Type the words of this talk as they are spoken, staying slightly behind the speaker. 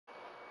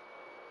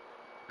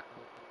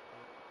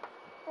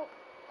Oh,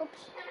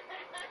 oops.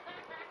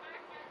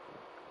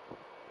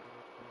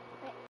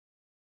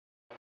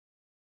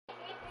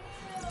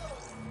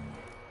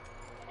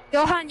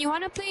 Johan, you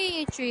wanna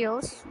play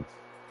trios?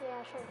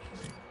 Yeah, sure.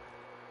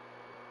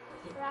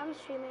 I'm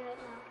streaming right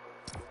now.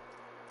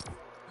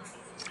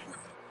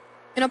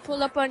 Gonna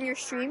pull up on your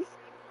stream?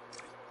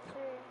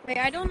 Sure. Wait,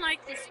 I don't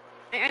like this.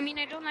 I mean,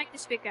 I don't like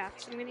this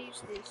pickaxe. I'm gonna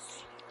use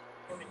this.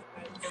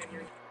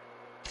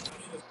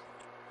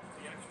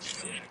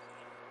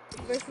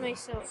 Where's my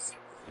cell?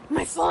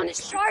 My phone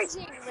is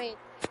charging! Wait.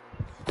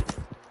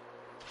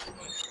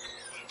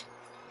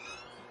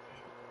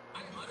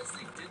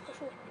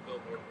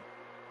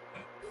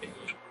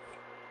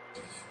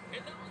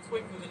 And now let's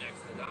wait for the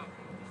next adopt.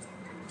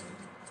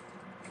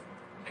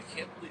 I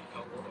can't believe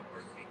how well our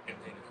marketing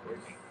campaign is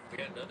working. We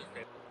got another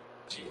fan.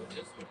 She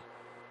just went.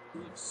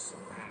 Looks so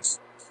fast.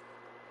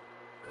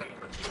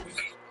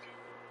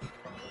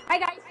 Hi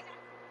guys.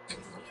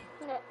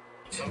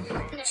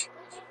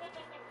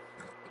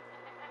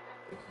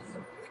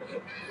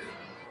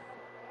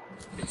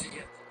 Did you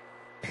get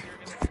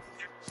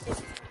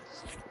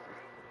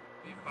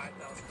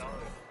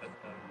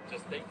 $5,000?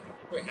 Just think,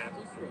 we're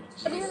happy for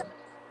you.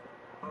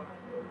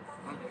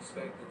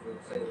 Unexpected to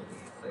say that the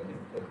second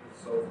pick is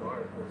so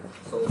hard for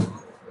so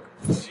long.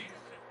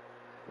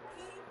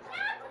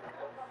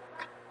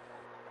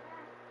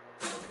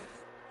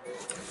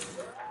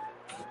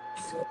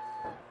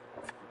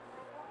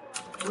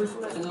 Which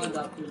one I know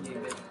adopted you,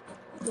 but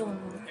don't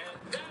know.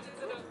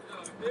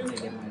 I'm gonna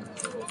get mine.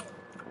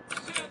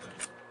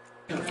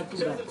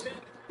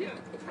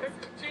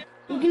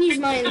 You can use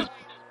mine.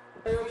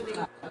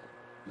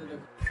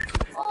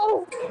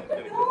 Oh!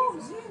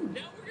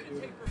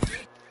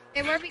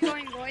 Hey, where are we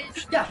going,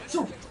 boys? Yeah,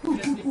 so go.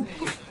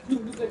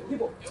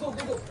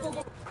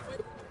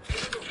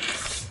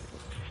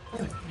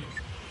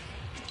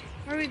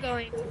 Where are we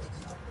going?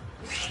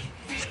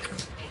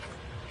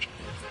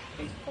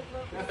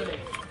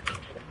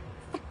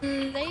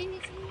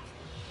 Lazy.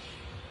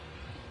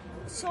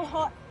 So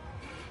hot.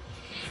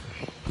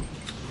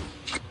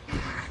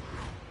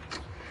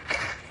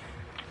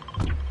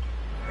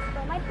 So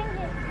my ping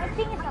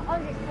is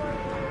 100.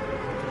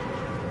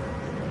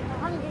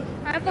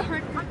 I have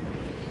 100.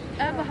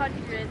 I have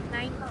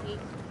 190.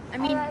 I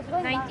mean, Alright,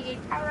 going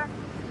 98. down.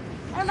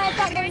 Never mind, it's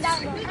not going down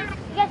though. You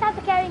guys have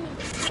to carry me.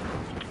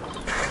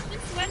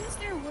 Since when is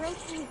there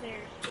whirlpool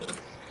there?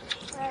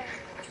 Right.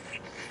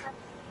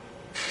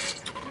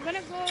 I'm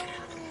gonna go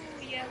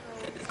yellow.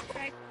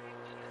 Okay.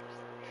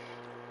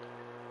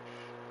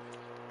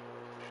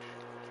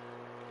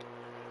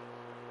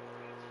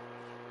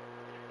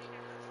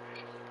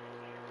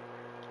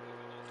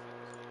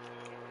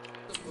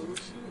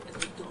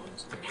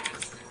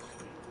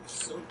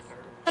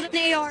 Got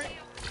an AR. Go.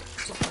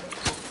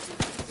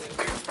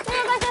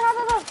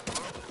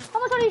 How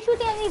much are you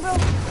shooting at me, bro?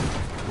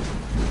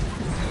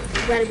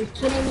 You gotta be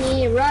kidding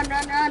me. Run.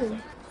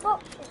 Oh,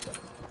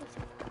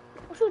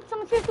 shoot,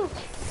 someone shoot too.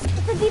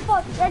 It's a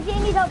default. Reggie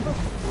needs help, bro.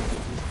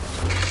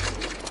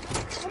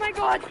 Oh my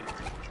god.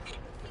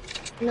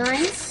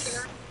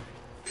 Nice.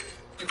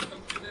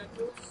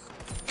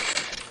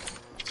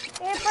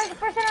 Hey,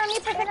 person on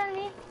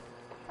me.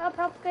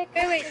 Help, quick.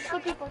 Wait. Two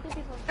people.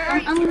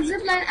 I'm gonna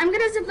zipline. I'm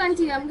gonna zipline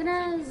to you. I'm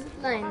gonna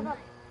zipline. Up.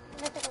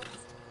 Let's go.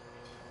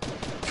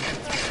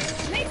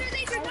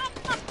 Laser, drop.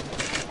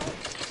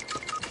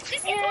 This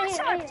is Here. one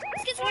shot.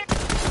 This is one.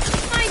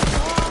 Oh my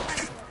god.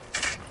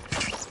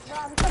 Bro,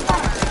 I'm so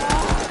bad.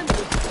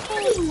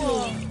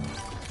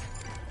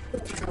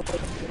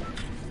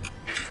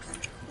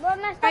 Bro, I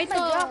messed up my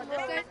job,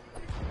 bro.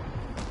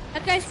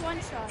 That guy's one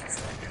shot.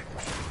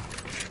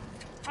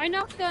 I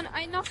knocked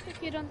the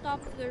kid on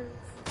top of the roof.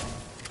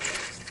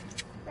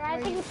 Bro, I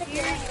think you picked it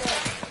up.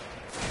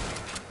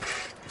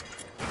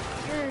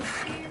 You're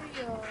serious.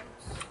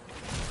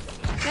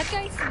 That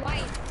guy's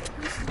white.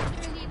 He's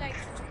literally like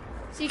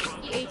 60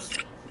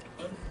 HP.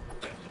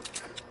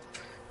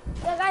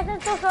 Yeah, guys,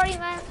 I'm so sorry,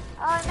 man.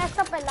 I messed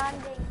up my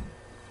landing.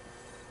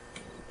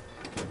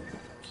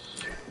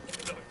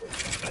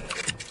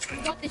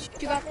 You got this,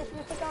 Mr.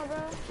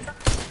 Bro.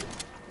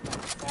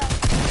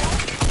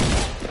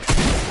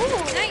 Ooh,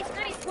 nice.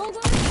 Go.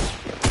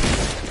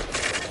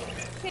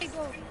 Okay,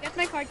 go. Get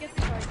my card. There's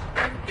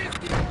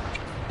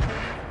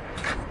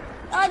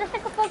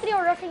like a full trio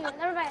rushing you.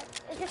 Never mind.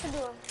 It's just a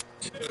duo.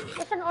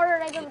 There's an order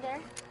right over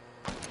there.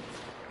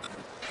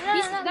 No,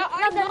 not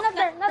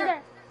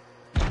there.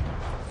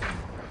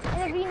 In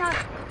the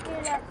greenhouse. To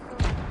your left.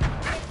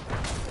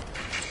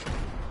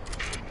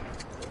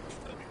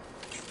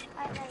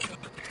 Nice.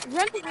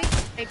 Run away.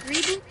 Like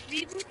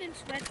reboot and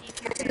sweaty if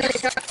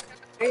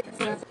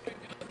you're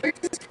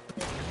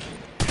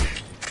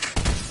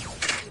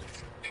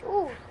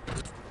Ooh.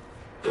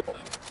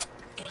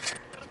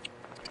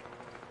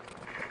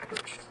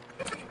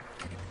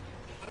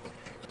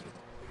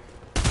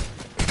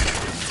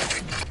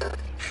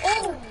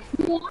 Oh!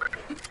 What?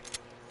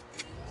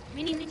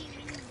 Mini. You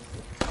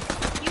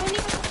only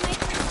have a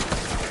sniper.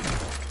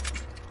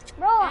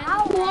 Bro,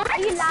 how? Are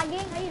you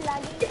lagging?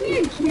 Give me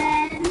a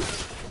chance.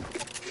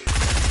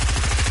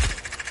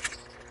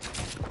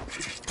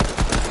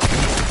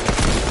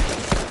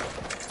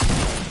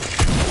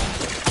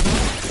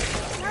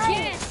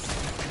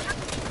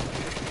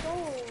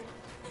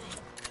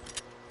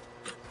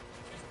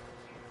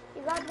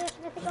 You got this,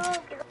 Mythical.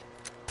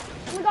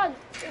 Oh my god,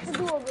 it's a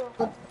duo, bro.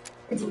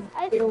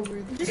 Get over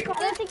it. Just call I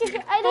don't it. think you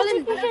should. I don't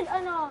think you should.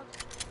 No.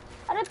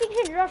 I don't think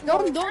you should rush.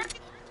 Bro. Don't.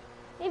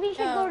 Maybe you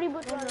should go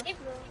reboot don't rush, rush.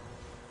 bro.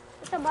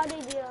 It's a bad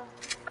idea.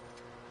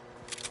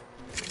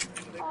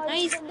 Oh,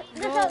 Nice.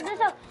 This is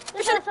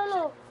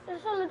solo. This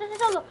is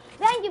solo.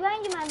 Behind you,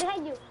 man.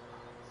 Behind you.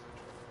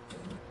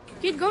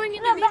 Keep going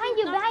in No, the behind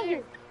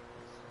you.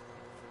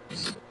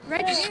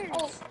 Right here.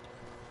 Oh.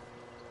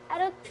 I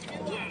don't.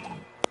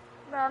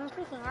 Bro, I'm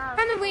freaking out.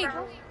 Run away,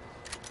 bro.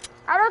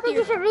 I don't think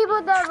you should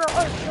reboot that, bro.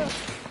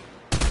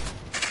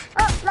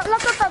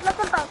 Let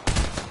them fight.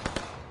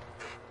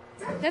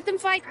 Let them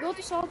fight. Go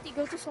to salty.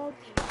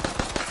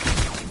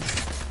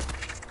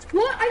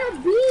 What? I got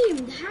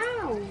beamed.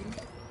 How?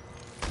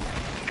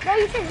 No,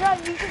 you should run.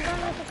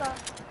 Mythical.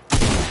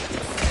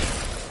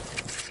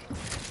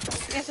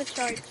 Yes, a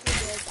charge.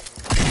 We're dead.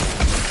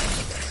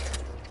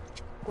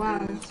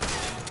 Wow.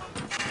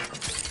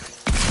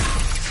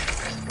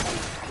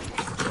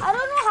 I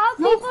don't know how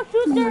people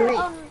shoot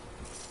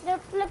their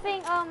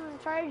flipping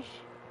charge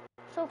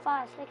so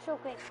fast, like so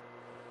quick.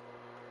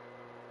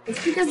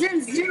 It's because they're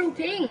in 0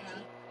 ping.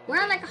 We're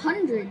at like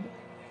 100.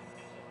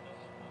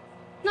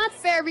 Not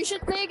fair. We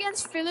should play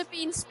against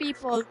Philippines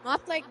people,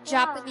 not like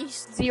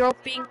Japanese 0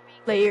 ping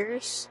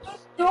players.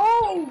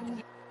 No!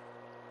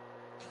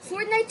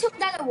 Fortnite took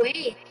that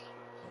away.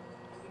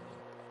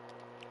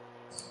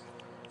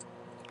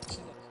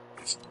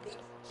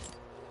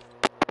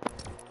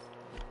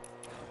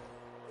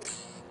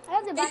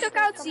 They took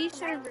out C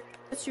server.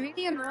 It's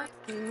really annoying.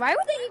 Why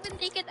would they even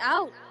take it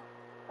out?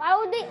 Why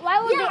would they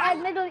add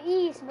Middle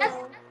East,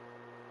 bro?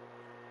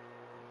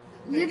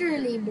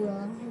 Literally,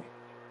 bro.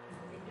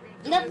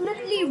 That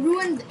literally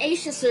ruined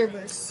Asia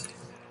servers.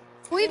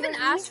 Who even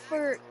asked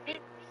for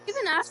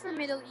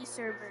Middle East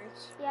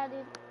servers? Yeah,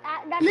 dude.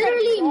 That's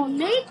Literally like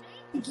make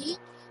the game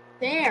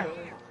there.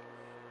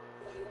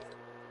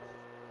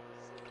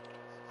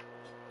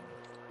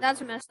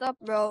 That's messed up,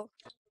 bro.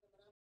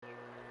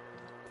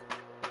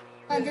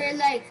 They're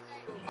like,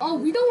 oh,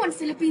 we don't want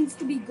Philippines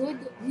to be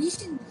good. We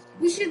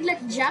should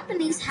let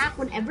Japanese hack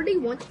whenever they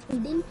want,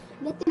 and then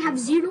let them have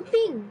 0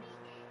 ping.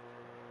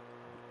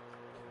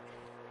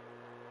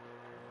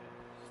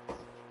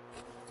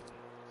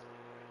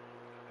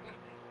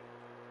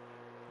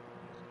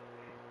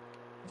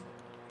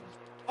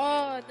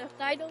 Oh, the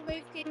tidal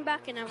wave came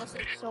back and I was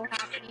like so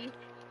happy.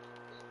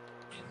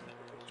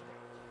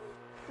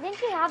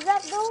 Didn't you have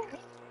that though?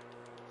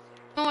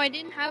 No, I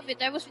didn't have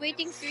it. I was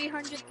waiting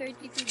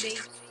 332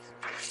 days.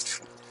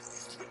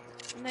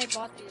 And I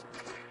bought it.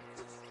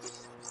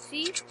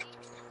 See?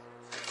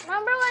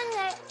 Remember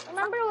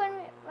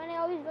when I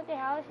always go to your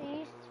house, you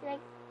used to,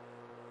 like,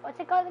 what's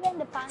it called again?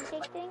 The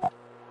pancake thing?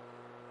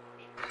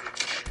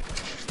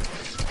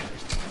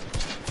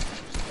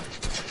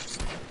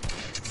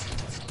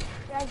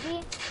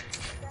 Reggie?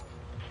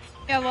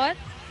 Yeah, what?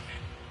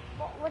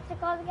 What's it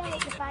called again?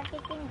 Like the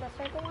pancake thing, the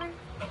circle one?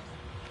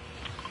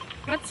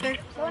 What's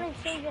circle? You want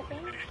to change the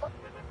thing?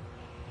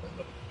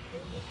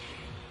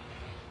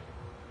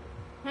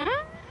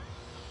 Huh?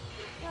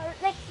 No,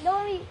 like the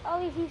one we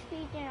always used to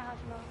eat in our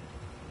house, bro.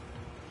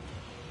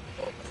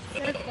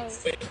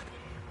 Circle.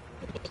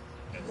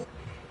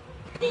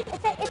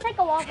 It's like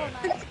a waffle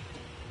now.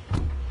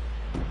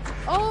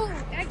 Oh,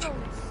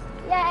 Eggos.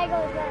 Yeah,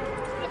 Eggos, yeah.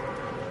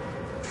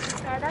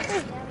 Yeah, that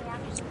is yummy,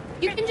 actually.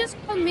 You can just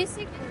call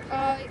Mystic,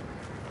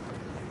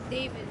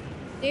 David.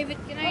 David,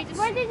 can I just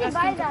Where did you ask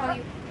buy him to call that?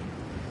 you?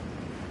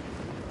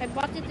 I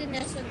bought it in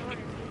SNR.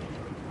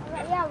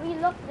 Yeah, we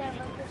looked there,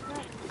 but there's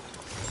not.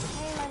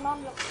 Hey, my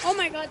mom looked. Oh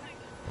my god.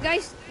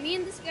 Guys, me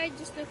and this guy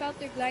just took out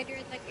their glider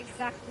at like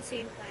exact the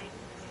same time.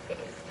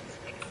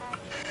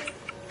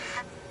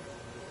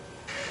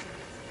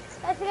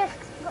 Guys,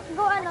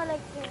 go ano,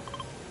 like here.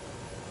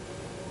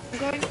 I'm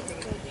going to the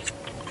building.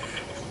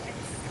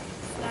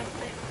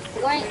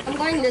 I'm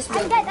going this way.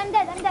 I'm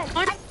dead.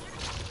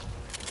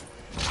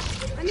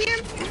 I'm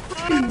here.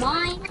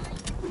 Mine.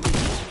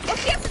 Oh,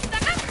 siapa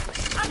tak?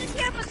 Ada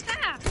siapa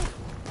tak?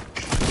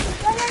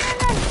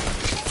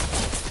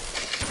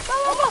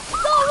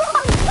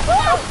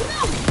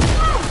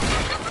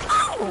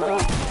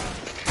 Run.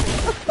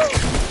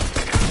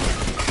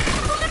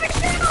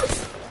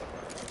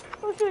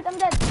 Oh shoot, I'm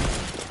dead.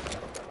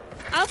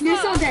 You're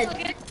so dead.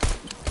 Get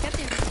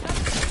him.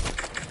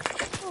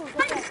 Oh,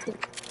 okay.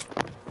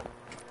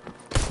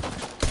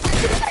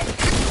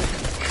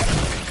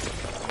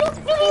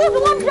 He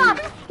was one shot.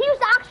 He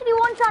was actually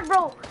one shot,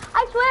 bro.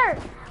 I swear,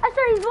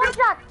 he's one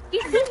shot.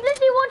 He's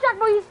literally one shot,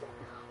 bro.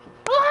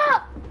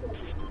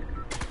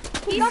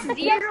 He got the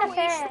zero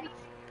kill.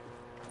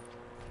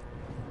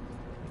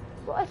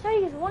 Bro, I swear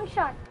he's one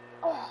shot.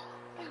 Oh.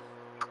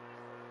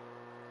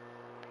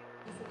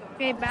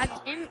 Okay, bad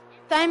game.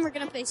 Time we're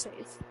gonna play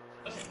safe.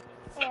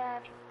 Yeah.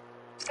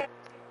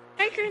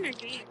 Striker in our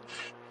game.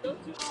 Oh.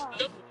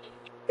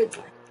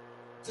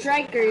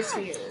 Strikers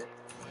here.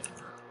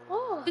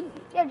 Oh.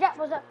 Yeah, Jack,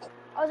 what's up?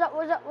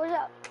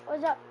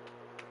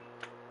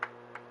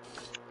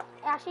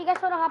 Actually, you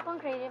guys wanna hop on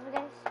creative,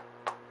 guys?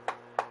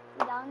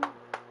 You down?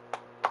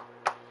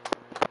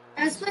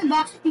 Let's play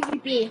box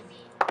PvP.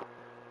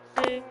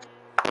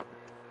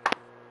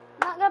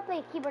 Not gonna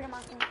play keyboard and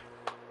mouse.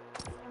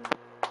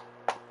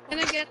 I'm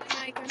gonna get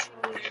my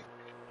controller.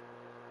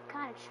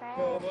 Kind of trash.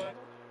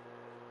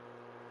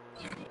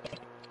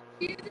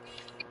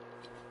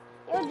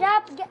 Yo,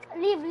 Jap,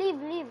 leave.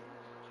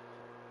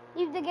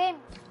 Leave the game.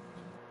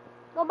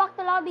 Go back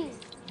to lobby.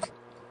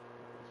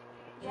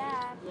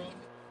 Jap.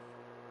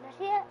 Does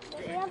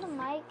he have a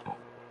mic?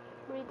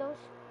 Burritos?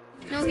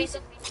 No, he's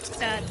a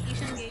chat.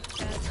 He's engaged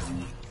chat.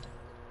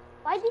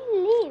 Why did he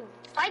leave?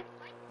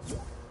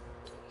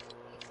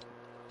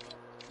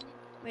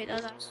 Wait,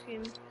 I'll ask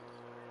him.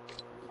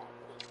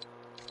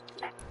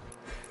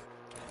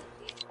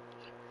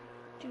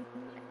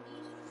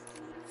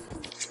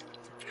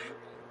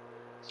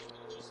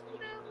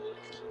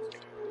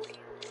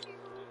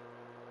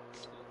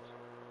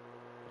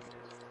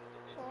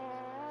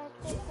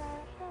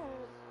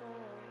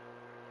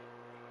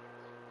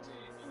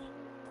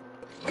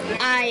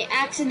 I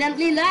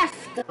accidentally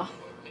left. I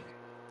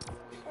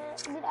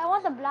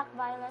want the black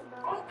violet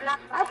though.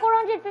 I have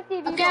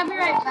 450 views. Okay, I'll be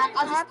right back.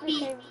 I'll have just to pee.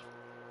 save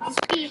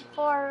Just pee.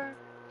 for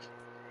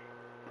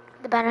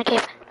the banner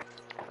cave.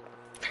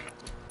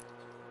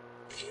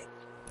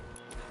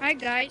 Hi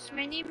guys,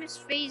 my name is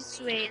FaZe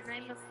Sway and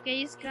I'm a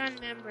FaZe Gun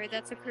member.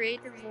 That's a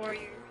creative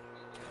warrior.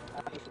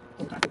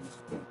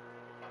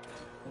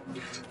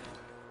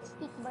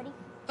 Speak, buddy.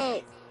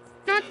 Oh,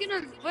 not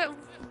gonna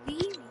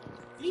leave.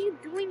 What are you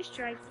doing,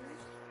 Striker?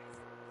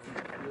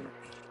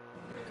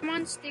 Come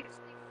on, sticks.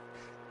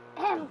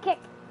 Kick.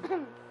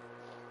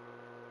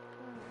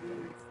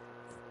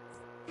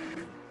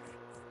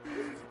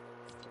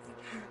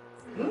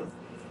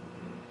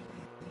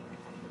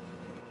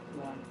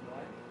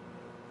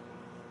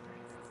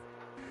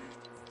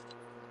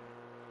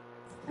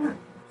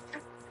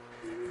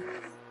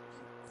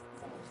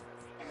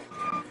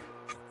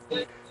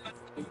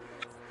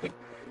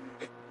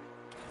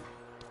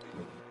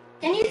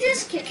 Can you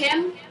just kick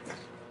him?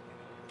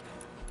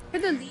 For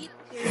the lead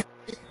here.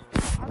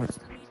 I was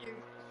the leader.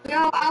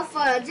 Yo,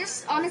 Alpha,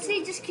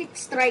 honestly, just kick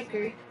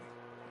Striker.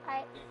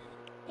 Alright.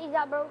 He's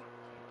up, bro.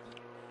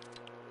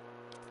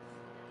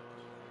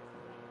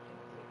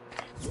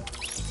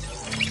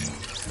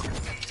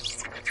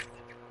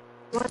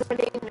 What are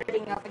they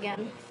nerding up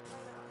again?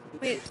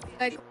 Wait,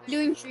 like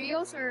doing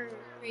trios or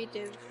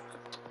creative?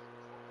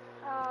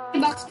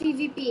 Box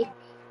PvP.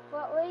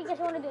 What do you guys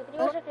want to do?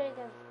 Trios or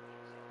creative?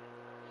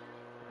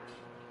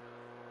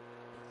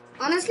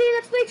 Honestly,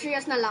 let's play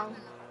trios na lang.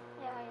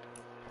 Yeah.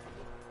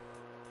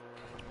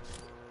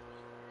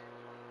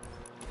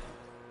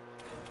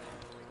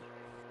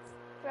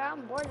 Bro,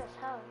 I'm bored as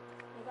hell. Oh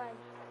my god.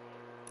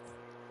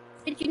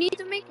 But you need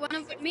to make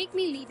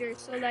me leader,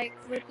 so like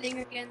we're playing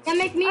against. Yeah,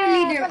 make me a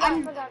leader.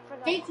 Forgot.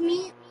 Make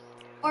me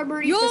or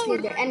Burritos Yo!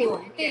 leader.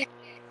 Anyone. Okay.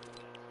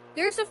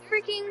 There's a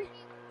freaking.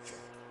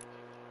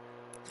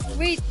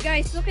 Wait,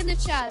 guys, look in the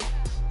chat.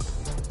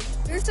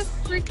 There's a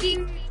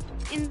freaking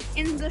in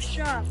the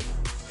shop.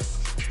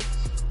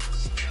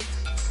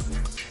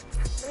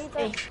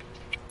 Burrito.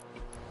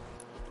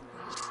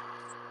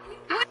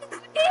 What is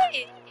this?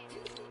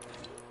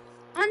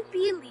 On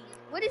Peely.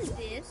 What is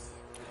this?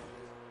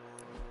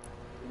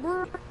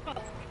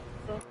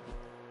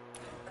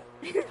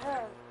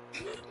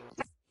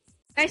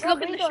 Guys,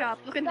 look in the Burrito, shop.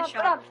 Look in the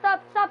shop.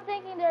 Stop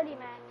thinking dirty,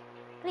 man.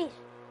 Please.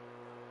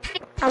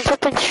 I'm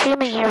flipping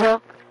streaming here,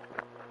 bro.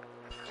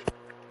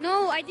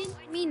 No, I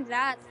didn't mean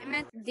that. I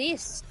meant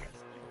this.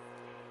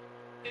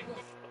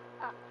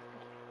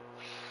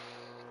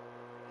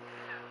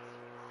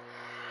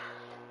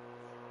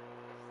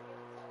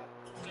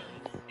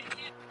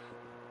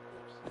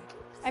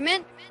 I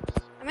meant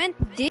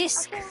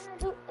this. Actually, I wanna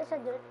do is a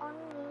dirt on me.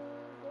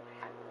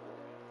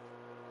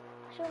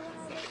 Actually, I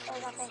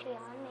wanna do is a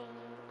on me.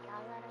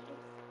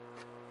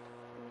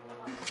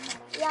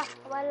 Yeah, a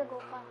while ago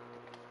pa.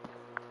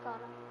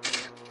 Kara.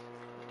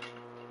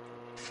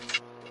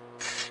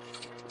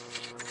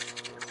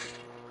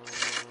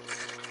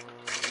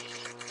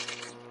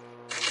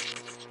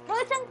 Bro,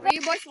 it's unfair. Where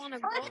you boys wanna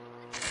go?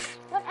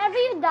 Whenever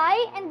you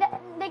die and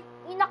like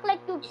you knock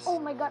like two. Oh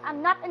my god,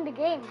 I'm not in the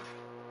game.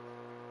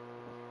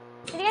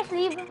 Can you guys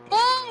leave?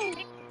 Oh!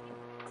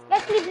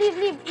 Guys,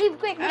 leave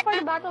quick before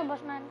the battle,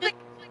 boss man.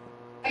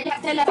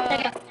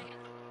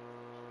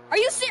 Are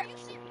you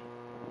serious?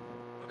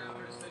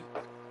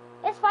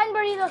 It's fine,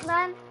 burritos,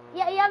 man.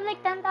 Yeah, you have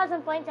like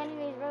 10,000 points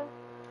anyways, bro.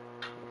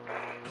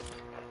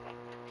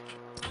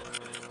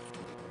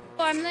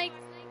 Oh, I'm like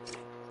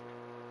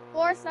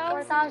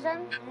 4,000.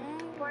 4,000.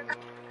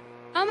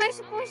 How am I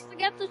supposed to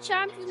get to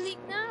Champions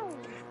League now?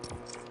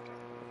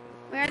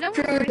 Wait, I don't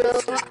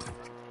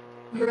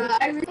Bro,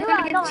 I really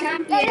want to get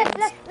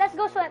champions. Let's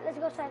go sweat. Let's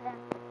go sweat then.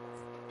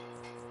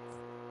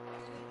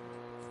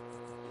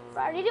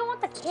 Bro, I really want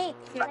the cape,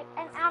 like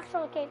an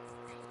actual cape.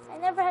 I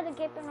never had a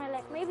cape in my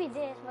life. Maybe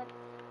this, but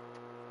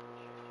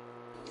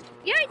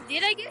Yeah, I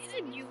did. I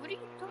gifted you. What are you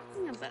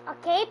talking about? a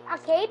cape? A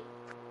cape?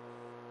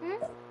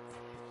 Hmm?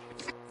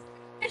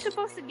 I'm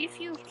supposed to give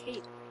you a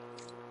cape.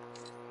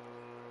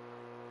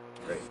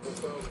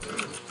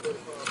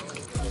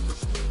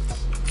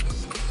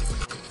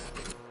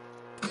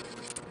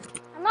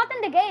 I'm not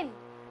in the game.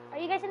 Are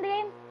you guys in the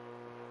game?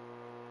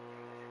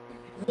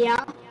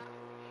 Yeah. I'm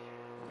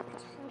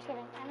just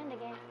kidding. I'm in the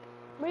game.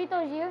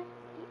 Burrito, is you?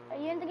 Are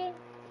you in the game?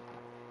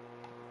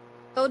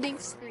 Loading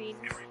screen.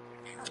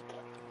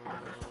 Okay.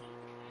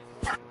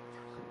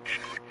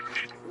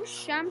 Who's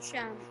Sham?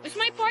 It's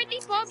my party,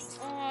 Bob.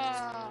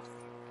 Oh,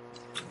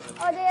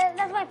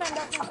 that's my friend.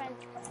 That's my friend.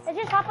 Let's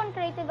just hop on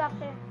creative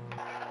after.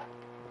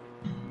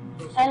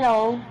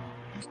 Hello.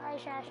 Hi,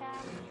 Shasha.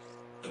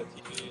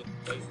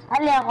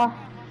 Ali ako.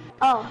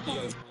 Oh.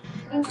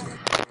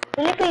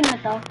 Pilipino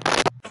to.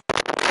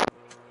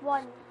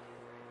 One.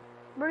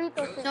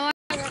 Burrito, sir. No,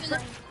 Yes,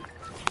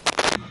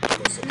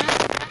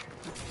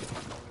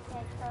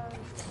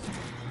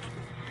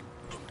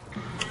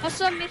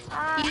 also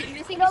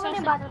missing ikaw mo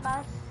yung battle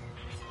pass?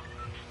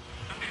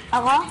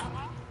 Ako?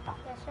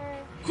 Yes, sir.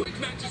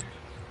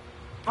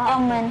 Oo,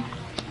 man.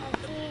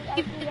 I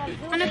see you have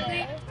Ano Guzman, ba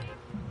right?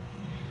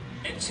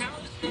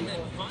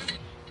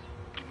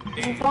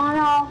 Hindi pa nga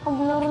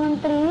nakakapaglaro ng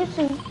Trius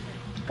eh.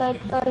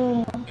 Kahit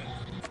Arena.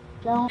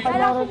 Wala akong Kaya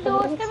kalaro si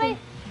duos. Trius eh.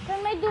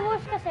 Kung may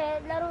duos kasi,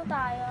 laro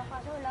tayo.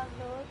 Kaso walang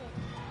duos eh.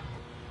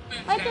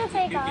 May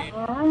 2-say ka?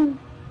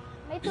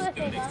 May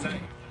 2-say ka?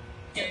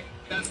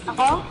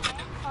 Ako?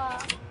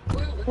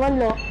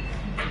 Walo.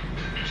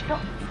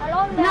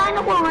 Alam mo, Naano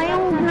ko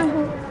ngayon?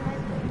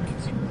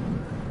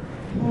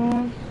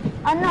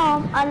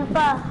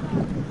 Alpha.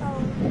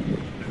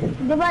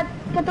 Diba,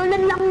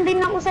 katulad lang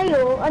din ako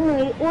sa'yo,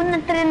 una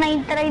try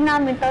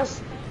namin,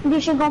 tapos hindi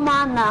siya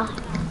gumana.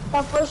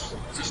 Tapos,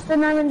 gusto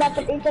namin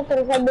dapat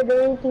ito-try, sabi daw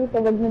yung tito,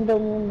 wag na daw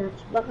muna.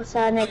 Baka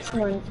sa next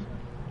month.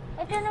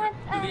 ito naman,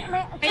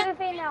 may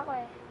survey na ako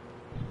eh.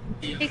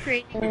 Hey,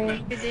 great.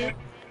 You did.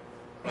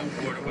 Oh,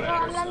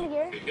 I'm landing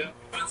here.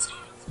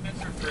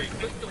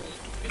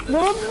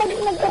 Bro, pag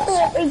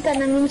nagka-2FA ka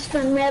na,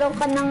 minsan meron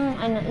ka ng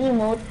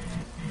emote.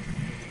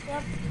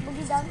 Yep,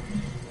 boogie down.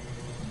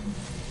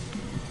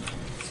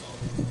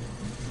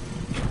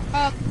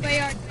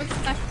 Bayard.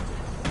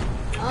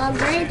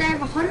 Great, I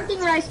have a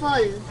hunting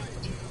rifle.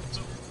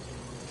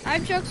 I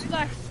have choke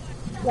splash.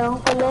 Wala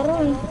akong kalaro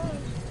eh.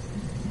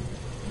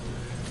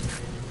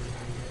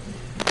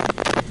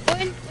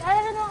 I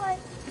don't know,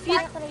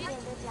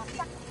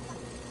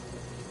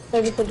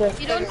 Sige.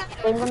 You don't have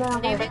Tayo mo na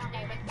lang ako. David.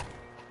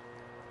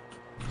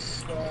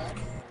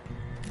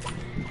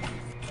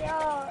 Yo,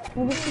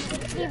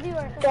 give you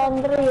or Si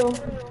Andre yun.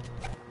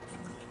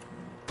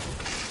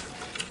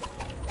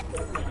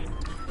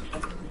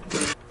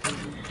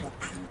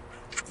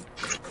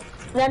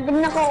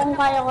 Tignan ko kung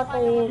kaya ko ito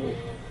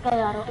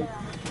kalaro.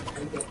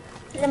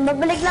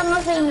 Babalik lang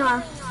ako sa inyo ah.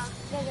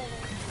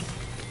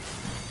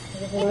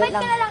 Invite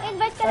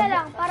ka na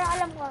lang, para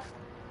alam ko.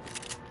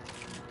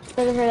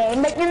 Sige.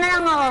 Invite nyo na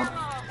lang ako.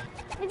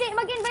 Hindi,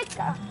 mag-invite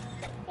ka.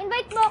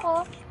 Invite mo ako.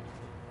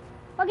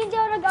 Pag hindi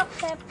ako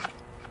nag-accept,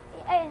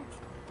 ayun,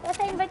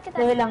 basta invite kita.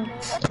 Sige lang.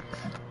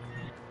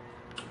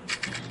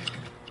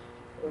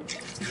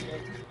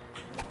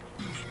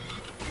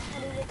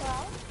 Nalilito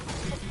ako.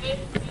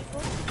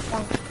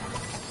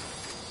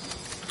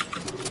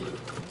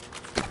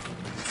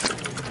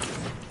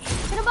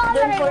 Sino ba ang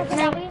Don't karay mo?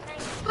 Fortnite.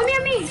 Come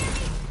here, me.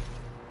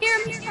 Here,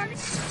 I'm here.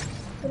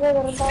 Sige,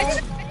 meron pa ako.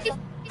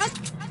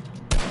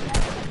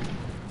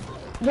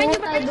 Doon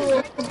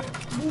tayo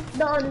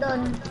doon.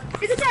 Doon.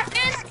 Is it that?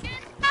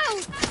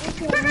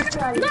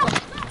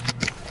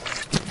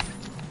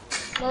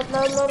 Bro,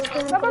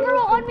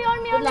 on me.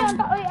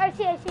 Oy, I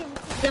see.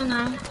 Lang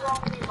ah.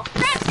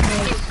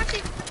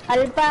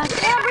 Alpha.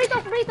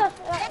 Burritos. Wait.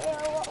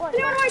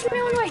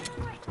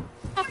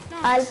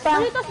 Alpha.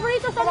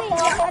 Burritos on me.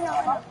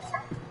 Ano?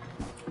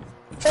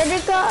 Pwede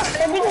ka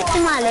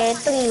sumali.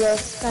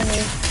 Trios kami.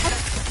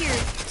 Here.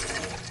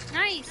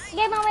 Nice.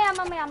 Sige, mamaya.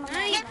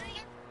 Nice.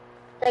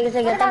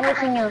 Sige,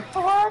 tapusin nyo.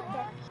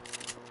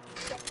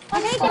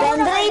 Okay,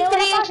 Andre,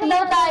 trios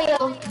daw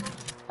tayo.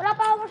 Wala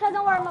pa ako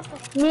masyadong warm-up eh.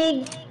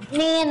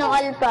 Ni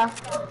Alpha.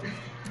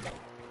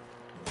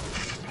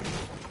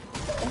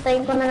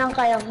 Antayin ko na lang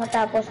kayo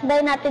matapos.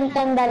 Dahil natin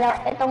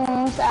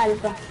itong sa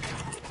Alpha.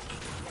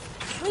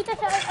 Wait,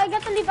 I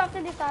got to leave after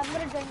this I'm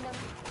gonna join them.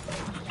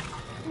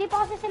 Hindi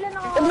pa kasi sila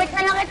Invite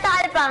na lang kita,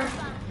 Alpha.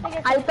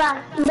 Sige.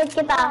 Alpha, invite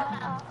kita.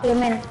 Okay,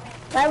 men.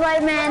 Bye,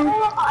 men.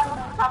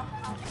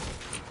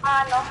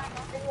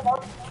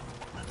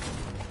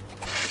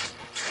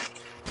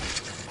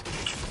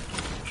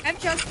 I'm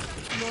choke.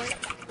 Boy.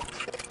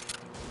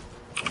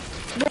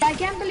 But I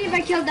can't believe I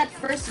killed that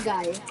first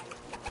guy.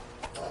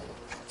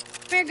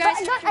 Here, But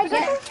guys. I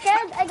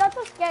got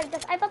so scared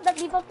because I thought that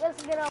default was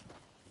gonna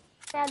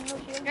had no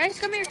shield. Guys,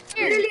 come here.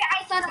 Literally,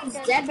 I thought I was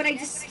dead, but I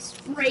just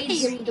sprayed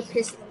him with the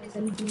pistols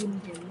and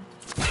beamed him.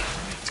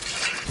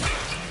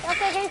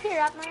 Okay, can you see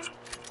Ratman?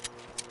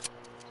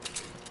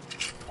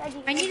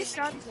 Reggie. I need a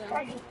shotgun.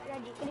 Reggie.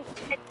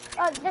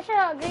 Oh, there's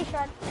a gray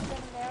shot in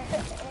there.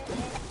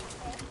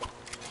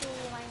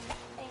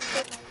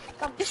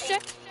 Just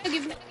check to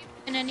give me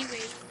in any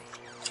way.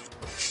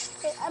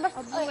 Okay, basta,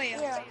 Abuhay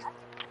ako. here.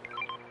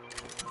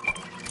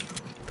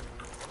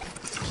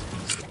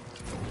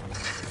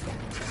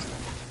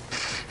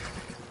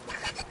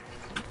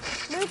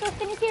 Burritos,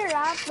 can you see your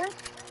wrap?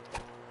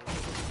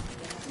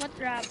 What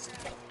wrap?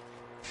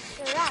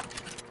 Your wrap.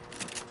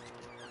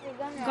 Your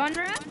gun wrap. Gun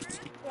wrap?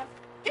 Yep.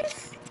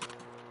 This?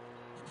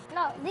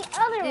 No, the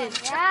other one.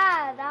 This.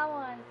 Yeah, that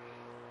one.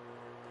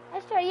 I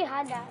swear you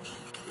had that.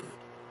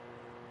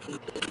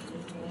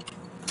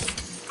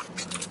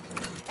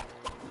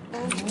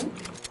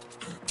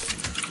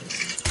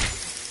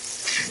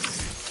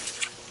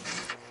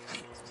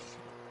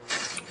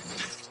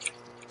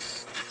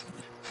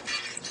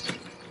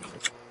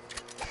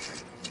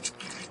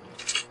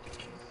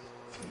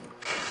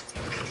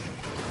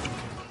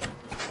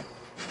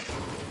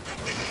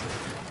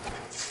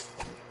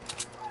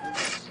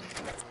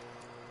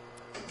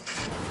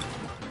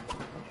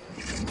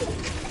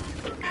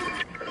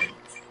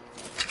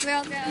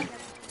 Well,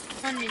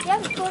 funny. You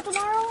have school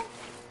tomorrow?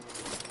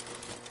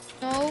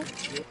 No.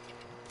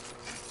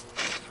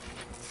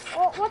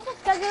 Oh, what's the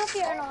schedule for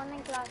your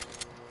online class?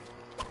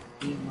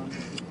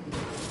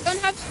 Don't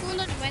have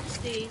school on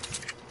Wednesdays.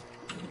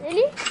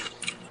 Really?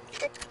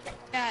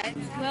 Yeah,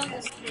 it's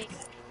wellness day.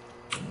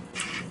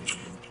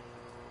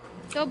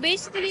 So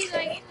basically,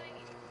 like,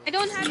 I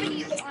don't have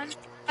any on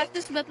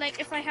classes, but like,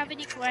 if I have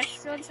any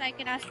questions, I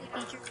can ask the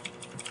teacher.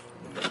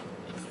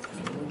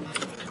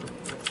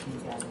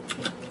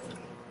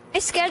 My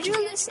schedule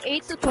is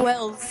 8 to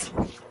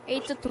 12.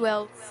 8 to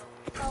 12.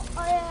 Oh,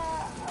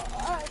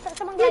 yeah.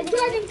 Someone Kids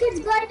gliding. gliding, kids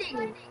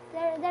gliding.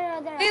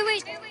 There.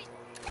 Wait.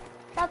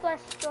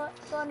 Southwest,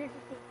 250.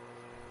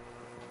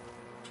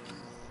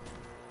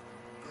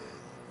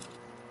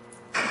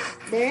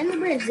 They're in the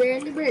bridge,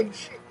 Wait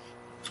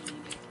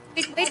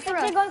I for think us.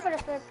 they're going for the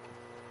flip.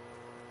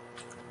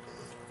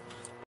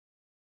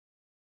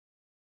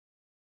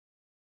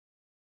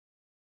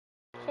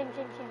 Shame.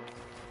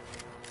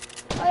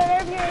 Oh,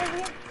 yeah, they're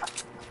here.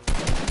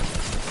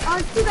 Oh,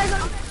 two guys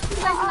on.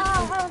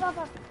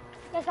 Up.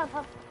 Yes,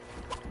 up.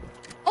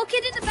 Oh,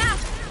 kid in the back.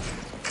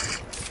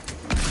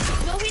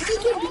 No, he's Two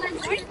kids oh,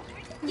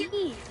 gliding.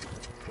 me.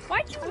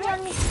 Why'd you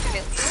On me.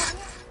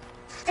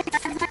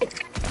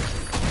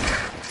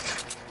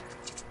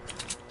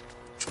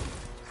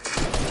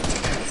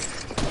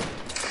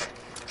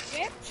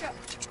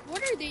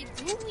 What are they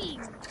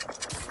doing?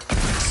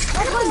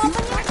 Open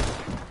here.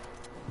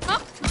 Huh?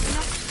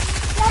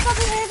 Yeah, up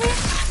here.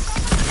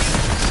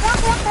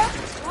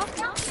 Rock.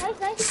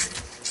 Nice.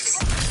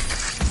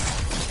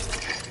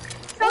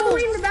 All the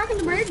way in the back of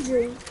the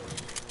bridge.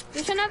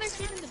 There's another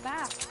kid in the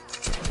back.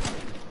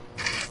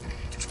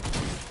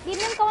 Beat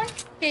him, Cohen.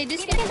 Okay,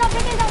 this Break kid. it down.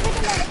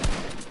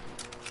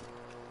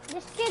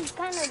 This kid's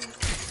kind of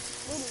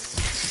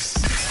really.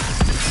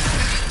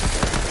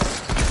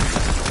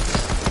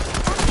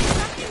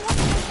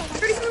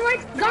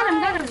 Right. Got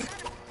him.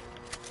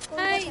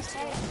 Nice.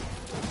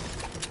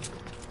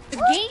 The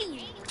game.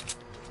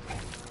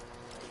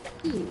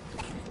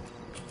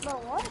 Bro,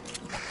 what?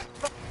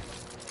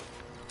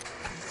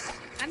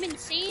 I'm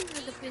insane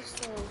with the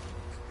pistol.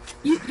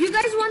 You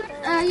guys want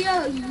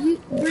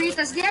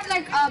burritos? They have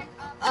like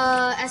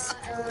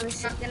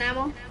shotgun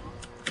ammo.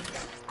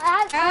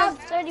 I have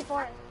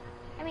 34.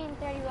 I mean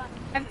 31.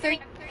 I'm 30.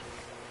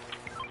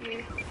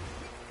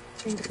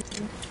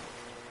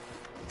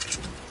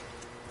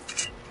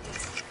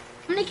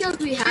 How many kills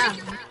do we have?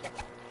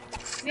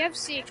 We have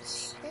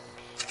 6.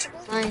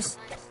 Nice.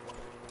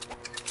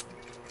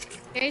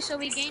 Okay, so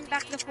we gained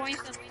back the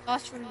points that we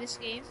lost from this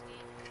game.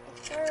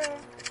 Sure.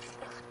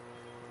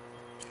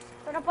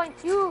 For the point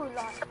you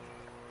lost.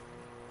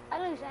 I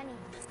don't lose any.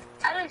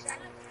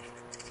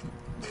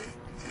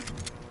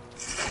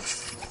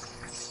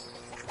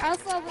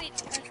 Alpha, wait,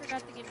 I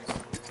forgot to give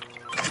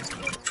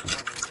this.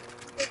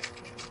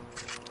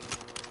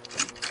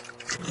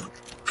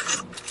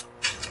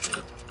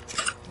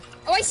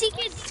 Oh, I see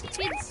kids.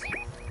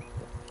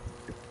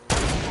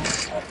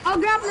 Oh,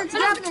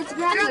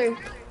 grappler.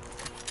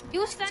 He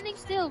was standing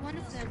still, one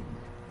of them.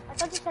 I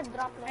thought you said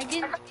drop I leg.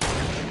 didn't.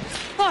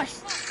 Push.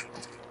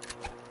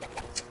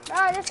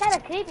 Bro, this kind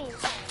of creepy.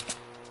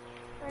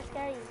 Or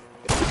scary.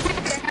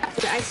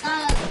 I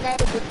saw that.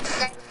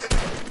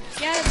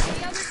 Yeah,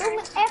 the other Oh,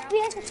 my guy-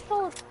 FPS is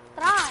so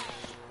trash.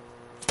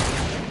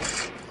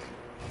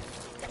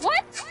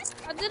 What?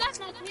 How did I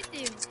not hit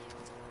him?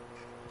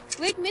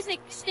 Wait, Mythic,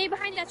 stay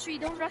behind that tree.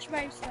 Don't rush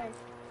by yourself.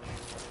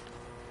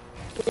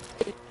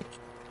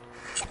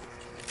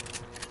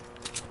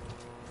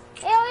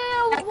 Yo,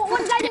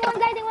 one gliding.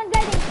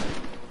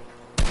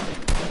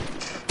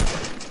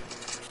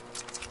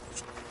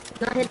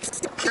 Not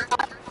hit.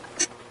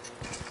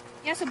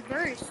 He has a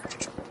burst.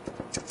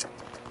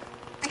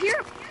 I hear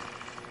him.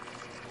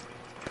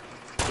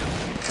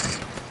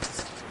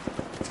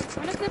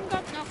 One of them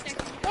got knocked out.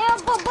 Yo,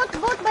 both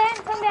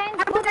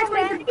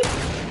behind.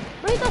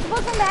 Burritos,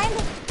 both from behind.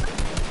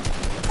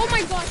 Oh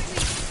my gosh,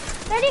 wait.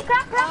 30,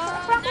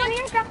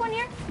 crack one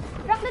here.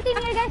 Crack the team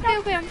here, guys.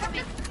 Okay, I'm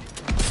coming.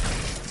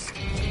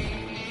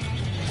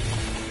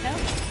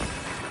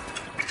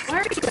 Where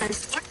are you guys?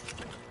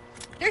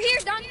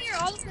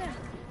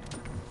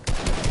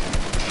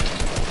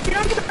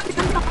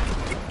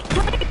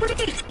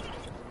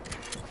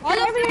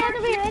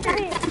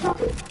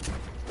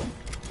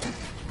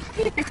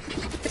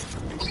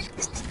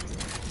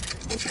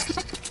 Shoot,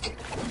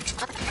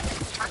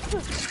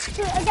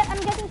 I'm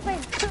getting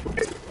sprayed.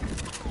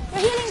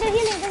 They're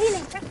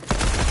healing.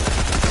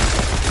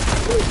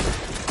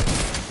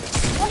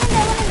 One in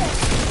there.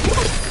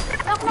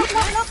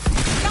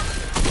 Knock.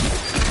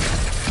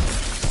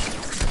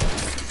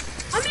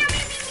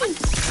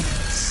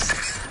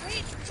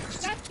 Wait,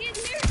 that kid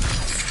here.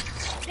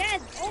 Dead.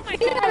 Oh my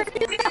god.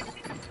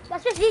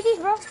 That's just GG's,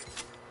 bro.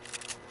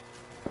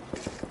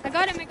 I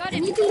got him. I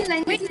need to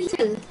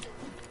heal.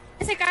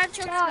 It's a guy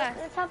choke that.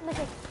 Let's help the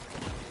kid.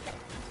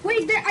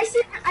 Wait, there.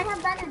 I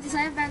have bandages. I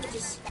have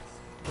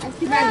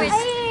 2 Yeah,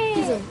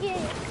 bandages. yeah.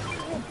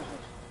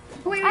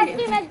 Wait. I have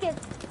 3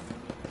 medkits.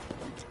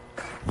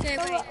 Okay,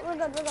 So wait. we're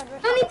good.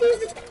 Don't need to use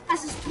the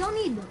classes. Don't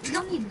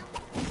need.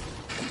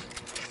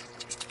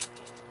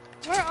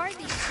 Where are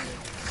these two?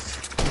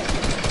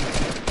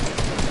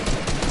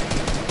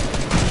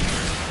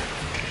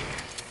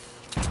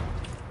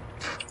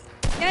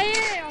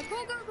 Yeah.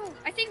 Go.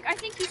 I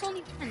think he's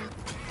only one.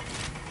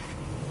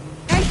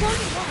 Guys,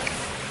 only one.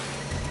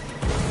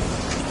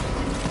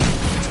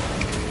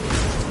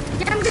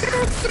 Yeah, I'm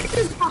gonna fix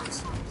this box.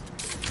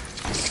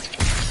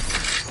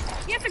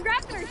 He has a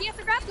grappler.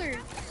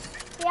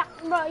 Yeah,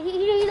 bro. He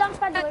launch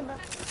pad away, bro.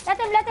 Let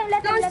him.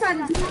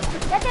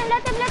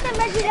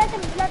 Reggie,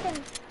 let him.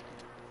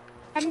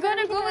 I'm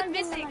gonna go with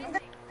missing.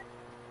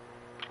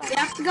 You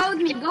have to go with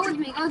me.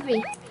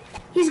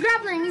 He's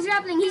grappling.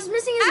 He's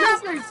missing his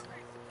grapplers.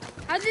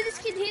 How did this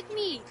kid hit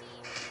me?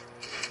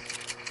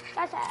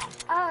 That's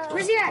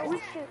Where's he at?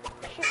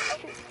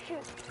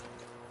 Shoot.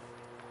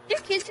 There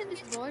are kids in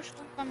this bush.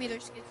 Don't tell me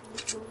there's kids in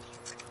this bush.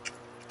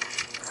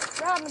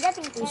 Bro, I'm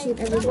getting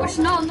paid.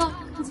 No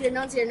one's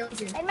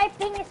here. And my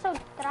ping is so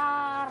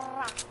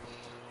trash.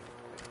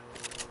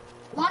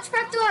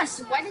 Launchpad to us.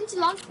 Why didn't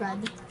you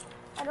launchpad?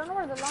 I don't know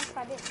where the launch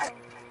pad is.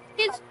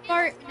 Kids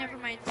are never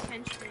mind.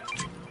 Potentially.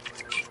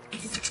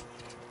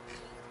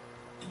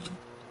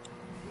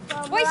 So,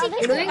 Why is he bro,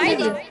 keep doing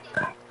fighting? it?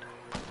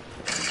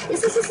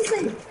 Yes.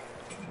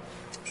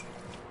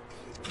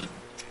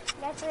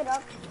 Let's wait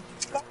up.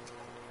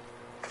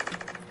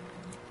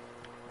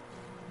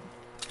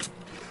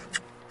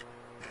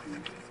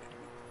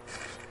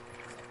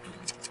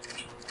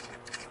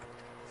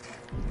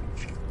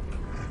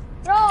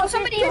 Bro,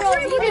 somebody bro. is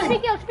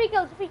Three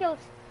kills.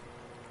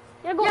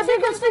 They're going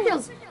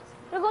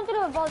to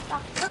the vault.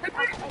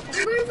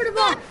 We're going for the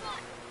ball.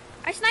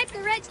 I sniped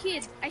the red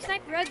kid. I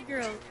sniped red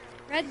girl.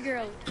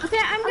 Okay,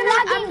 I'm lagging,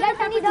 gonna guys,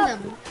 I need pepper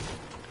help. them.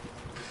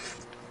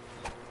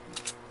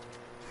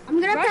 I'm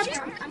gonna Rush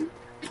pepper. I'm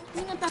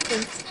gonna pepper.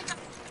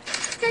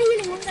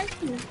 One guy's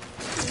healing.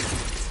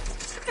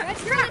 Red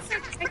girl is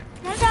like,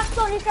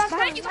 He's trapped.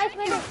 Behind you, Nice behind you.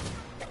 minute.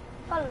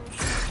 Follow me.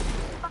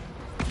 I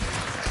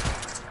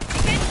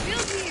can't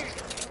build here.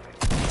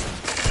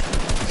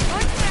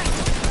 Launch pad.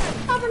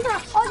 Top on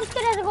top. Oh, this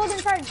kid has a golden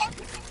charge.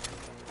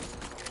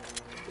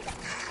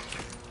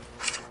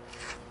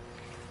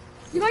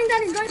 He's going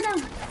down. Grab.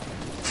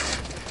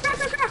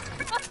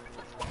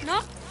 No.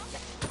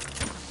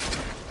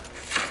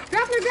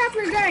 Grappler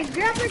guy. 29.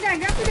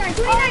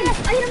 Oh, yes.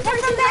 I hit him From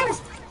behind.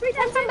 3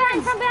 times.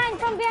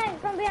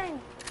 From behind.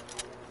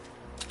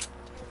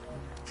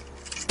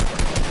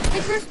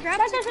 Wait, first grab.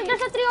 There's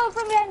a trio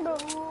from behind, bro.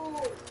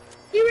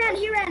 He ran.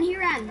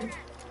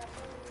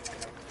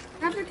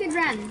 Grappler kid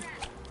ran.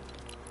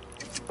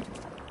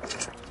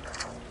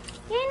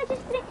 Yeah,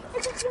 nagsispring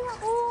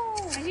ako.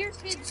 I hear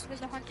kids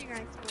with a hunting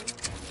rifle.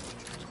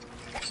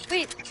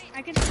 Wait,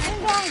 I can From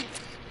snipe. behind.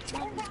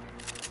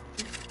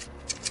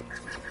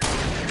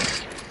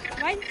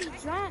 Why did he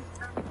jump?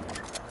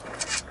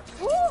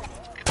 Woo!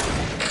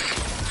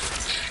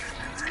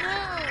 No,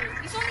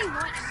 he's only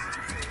one.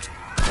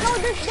 No,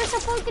 there's a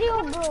full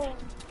trio, bro.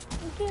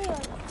 I'm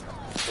serious.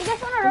 You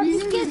guys wanna rush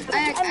these kids? I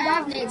have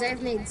I'm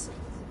down. nades.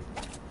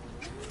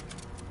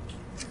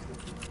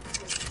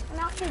 I'm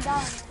actually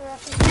down. So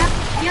rushing.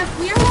 Yeah,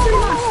 we are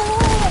too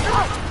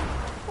much.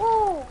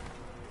 Oh!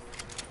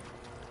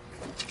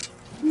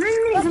 I'm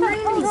running nades.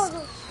 Go.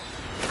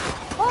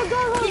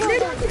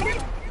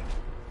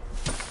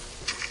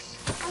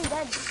 I'm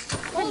dead.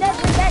 We're dead.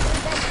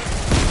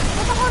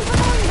 Put the horn,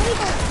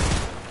 burrito.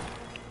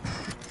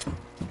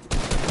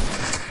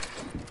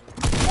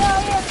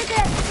 Yeah, pick it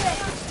up.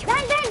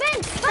 Bang!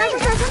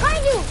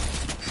 Behind you!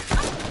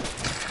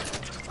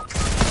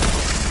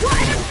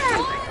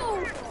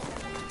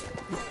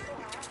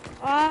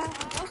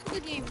 That was a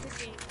good game.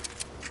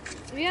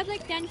 We had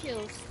like 10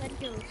 kills.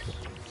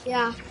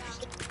 Yeah.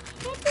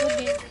 Good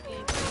game.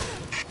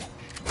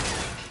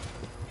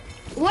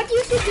 What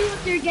you should do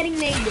if you're getting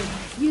naded?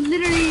 You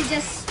literally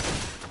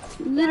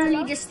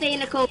just stay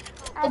in a code.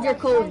 Hold your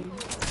code.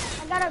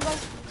 I gotta go.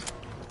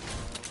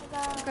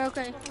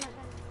 Okay.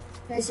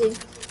 I see.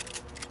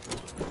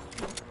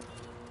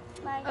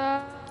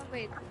 Bye.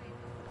 Wait.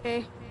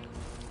 Okay.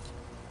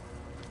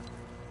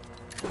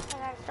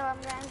 Okay, so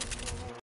I'm done.